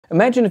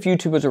Imagine if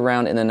YouTube was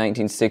around in the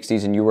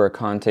 1960s and you were a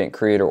content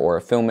creator or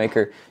a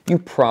filmmaker, you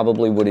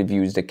probably would have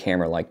used a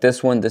camera like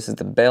this one. This is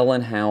the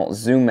BELL HOWELL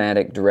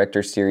Zoomatic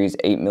Director Series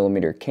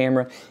 8mm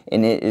camera,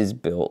 and it is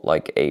built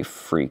like a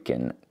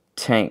freaking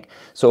tank.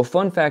 So a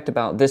fun fact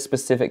about this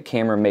specific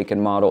camera make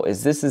and model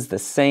is this is the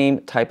same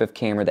type of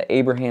camera that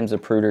Abraham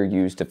Zapruder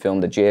used to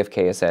film the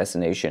JFK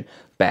assassination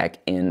back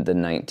in the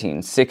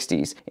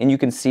 1960s. And you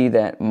can see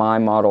that my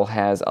model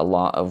has a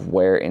lot of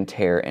wear and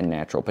tear and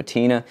natural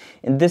patina,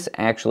 and this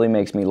actually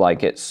makes me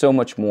like it so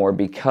much more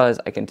because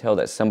I can tell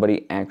that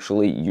somebody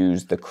actually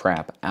used the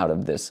crap out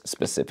of this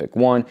specific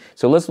one.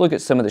 So let's look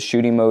at some of the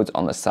shooting modes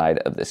on the side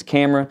of this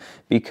camera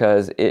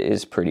because it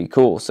is pretty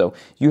cool. So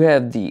you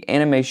have the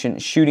animation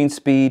shooting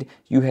speed,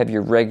 you have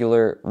your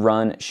regular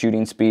run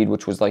shooting speed,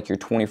 which was like your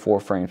 24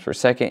 frames per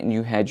second, and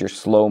you had your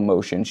slow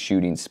motion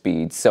shooting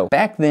speed. So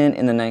back then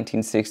in the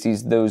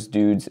 1960s, those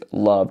dudes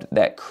loved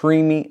that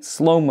creamy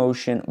slow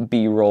motion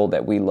B-roll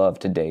that we love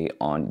today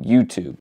on YouTube.